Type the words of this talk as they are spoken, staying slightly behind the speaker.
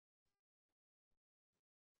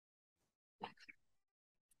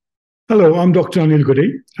Hello, I'm Dr. Anil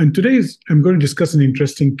Gode, and I'm going to discuss an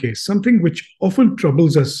interesting case, something which often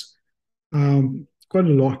troubles us quite a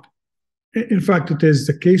lot. In fact, it is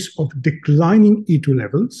the case of declining E2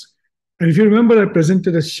 levels. And if you remember, I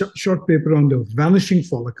presented a short paper on the vanishing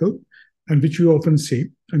follicle, and which we often see.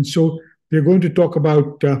 And so we're going to talk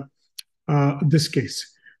about this case.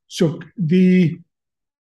 So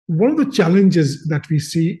one of the challenges that we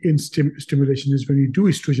see in stimulation is when you do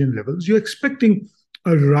estrogen levels, you're expecting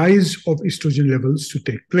a rise of estrogen levels to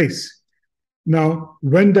take place. Now,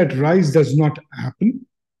 when that rise does not happen,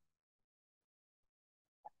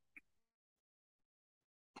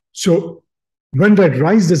 so when that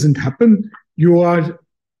rise doesn't happen, you are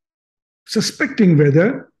suspecting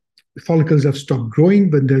whether the follicles have stopped growing,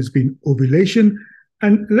 when there's been ovulation.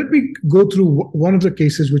 And let me go through one of the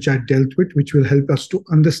cases which I dealt with, which will help us to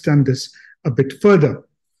understand this a bit further.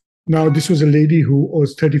 Now, this was a lady who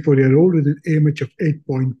was 34-year-old with an AMH of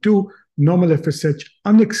 8.2, normal FSH,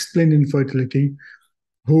 unexplained infertility,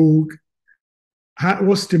 who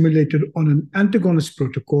was stimulated on an antagonist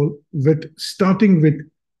protocol starting with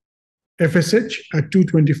FSH at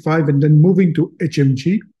 225 and then moving to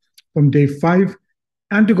HMG from day 5.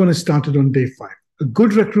 Antagonist started on day 5. A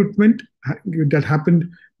good recruitment that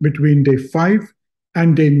happened between day 5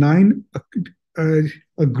 and day 9, a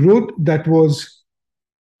growth that was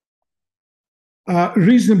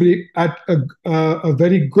reasonably at a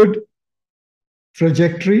very good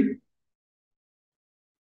trajectory,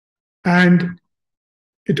 and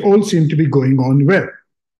it all seemed to be going on well.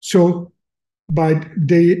 So by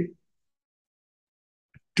day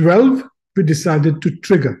 12, we decided to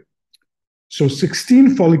trigger. So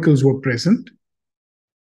 16 follicles were present.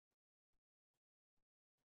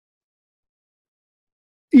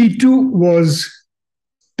 E2 was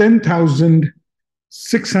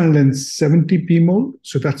 10,670 pmol,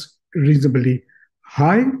 so that's reasonably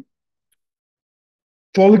high.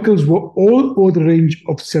 Follicles were all over the range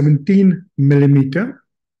of 17 millimeter.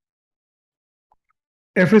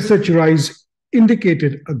 FSH rise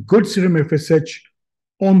indicated a good serum FSH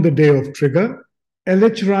on the day of trigger.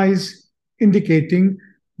 LH rise indicating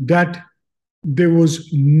that there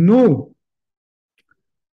was no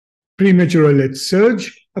premature LH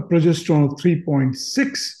surge, a progesterone of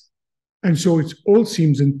 3.6, and so it all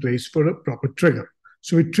seems in place for a proper trigger.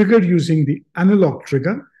 So it triggered using the analog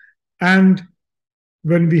trigger, and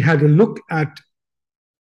when we had a look at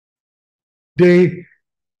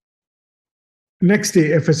next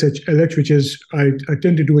day FSH LH, which is, I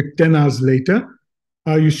tend to do it 10 hours later,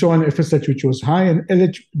 you saw an FSH which was high and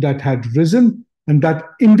LH that had risen, and that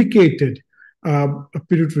indicated a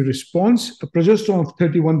pituitary response, a progesterone of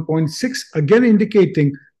 31.6, again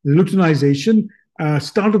indicating luteinization,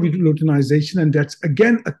 start of luteinization, and that's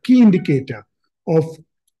again a key indicator of,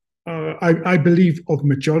 I believe, of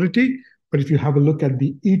maturity. But if you have a look at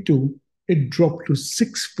the E2, it dropped to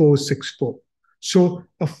 6464. So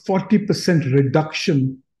a 40%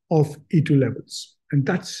 reduction of E2 levels, and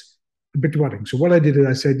that's a bit worrying. So what I did is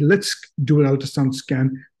I said, let's do an ultrasound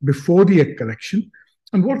scan before the egg collection.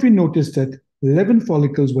 And what we noticed that 11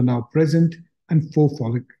 follicles were now present and 5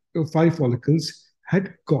 follicles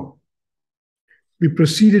had gone. We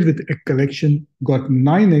proceeded with egg collection, got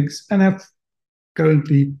 9 eggs, and have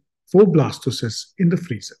currently 4 blastocysts in the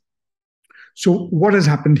freezer. So what has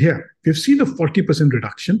happened here? We've seen a 40%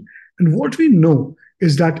 reduction, and what we know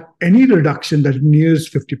is that any reduction that nears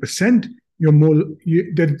 50%,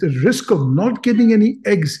 the risk of not getting any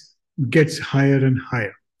eggs gets higher and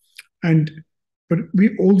higher. But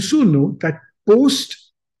we also know that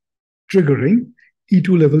post-triggering,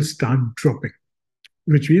 E2 levels start dropping,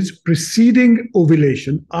 which means preceding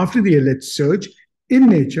ovulation, after the LH surge, in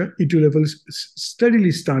nature, E2 levels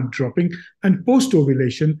steadily start dropping, and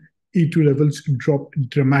post-ovulation, E2 levels drop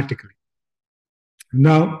dramatically.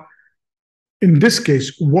 Now, in this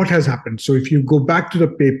case, what has happened? So if you go back to the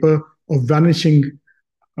paper of vanishing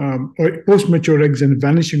or post-mature eggs and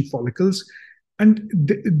vanishing follicles, and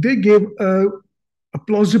they gave a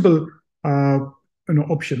plausible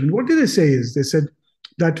option. And what did they say is, they said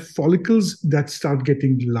that follicles that start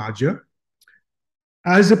getting larger,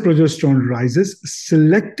 as the progesterone rises,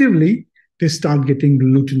 selectively, they start getting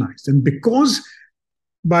luteinized. And because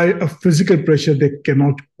by a physical pressure they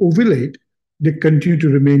cannot ovulate, they continue to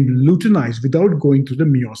remain luteinized without going through the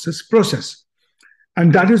meiosis process.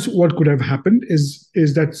 And that is what could have happened, is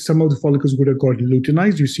that some of the follicles would have got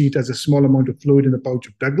luteinized. You see it as a small amount of fluid in the pouch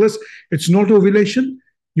of Douglas. It's not ovulation.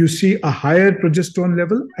 You see a higher progesterone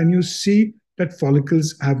level, and you see that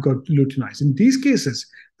follicles have got luteinized. In these cases,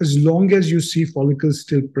 as long as you see follicles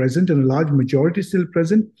still present and a large majority still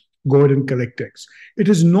present, go ahead and collect eggs. It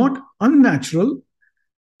is not unnatural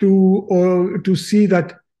to see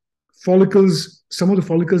that follicles, some of the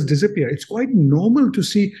follicles disappear. It's quite normal to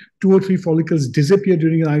see 2 or 3 follicles disappear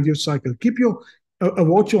during an IVF cycle. Keep a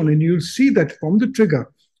watch on, and you'll see that from the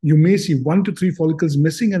trigger, you may see 1 to 3 follicles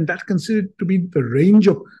missing, and that's considered to be the range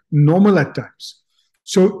of normal at times.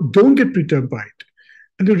 So don't get perturbed by it.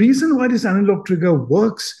 And the reason why this analog trigger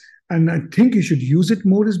works, and I think you should use it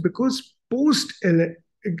more, is because post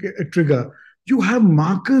trigger, you have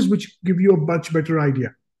markers which give you a much better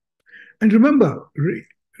idea. And remember,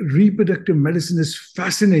 reproductive medicine is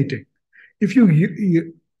fascinating. If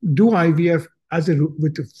you do IVF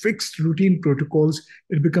with fixed routine protocols,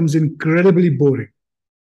 it becomes incredibly boring.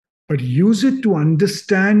 But use it to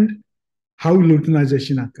understand how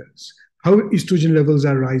luteinization occurs, how estrogen levels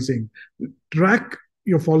are rising, track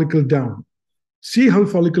your follicle down, see how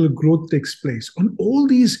follicular growth takes place. On all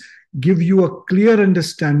these, give you a clear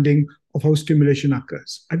understanding of how stimulation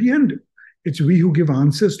occurs. At the end, it's we who give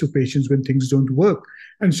answers to patients when things don't work.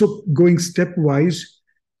 And so going stepwise,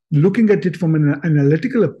 looking at it from an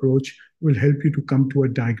analytical approach will help you to come to a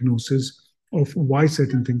diagnosis of why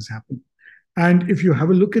certain things happen. And if you have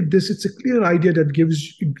a look at this, it's a clear idea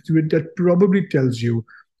that probably tells you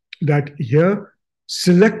that here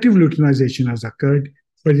selective luteinization has occurred,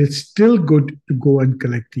 but it's still good to go and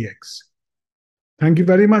collect the eggs. Thank you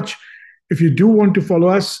very much. If you do want to follow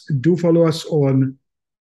us, do follow us on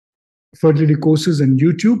fertility courses and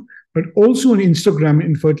YouTube, but also on Instagram,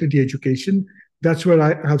 Infertility Education. That's where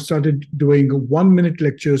I have started doing 1-minute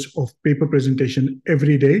lectures of paper presentation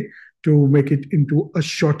every day to make it into a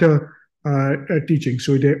shorter teaching.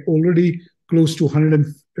 So they're already close to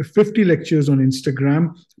 150 lectures on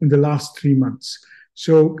Instagram in the last 3 months.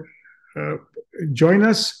 So join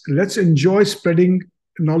us. Let's enjoy spreading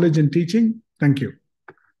knowledge and teaching. Thank you.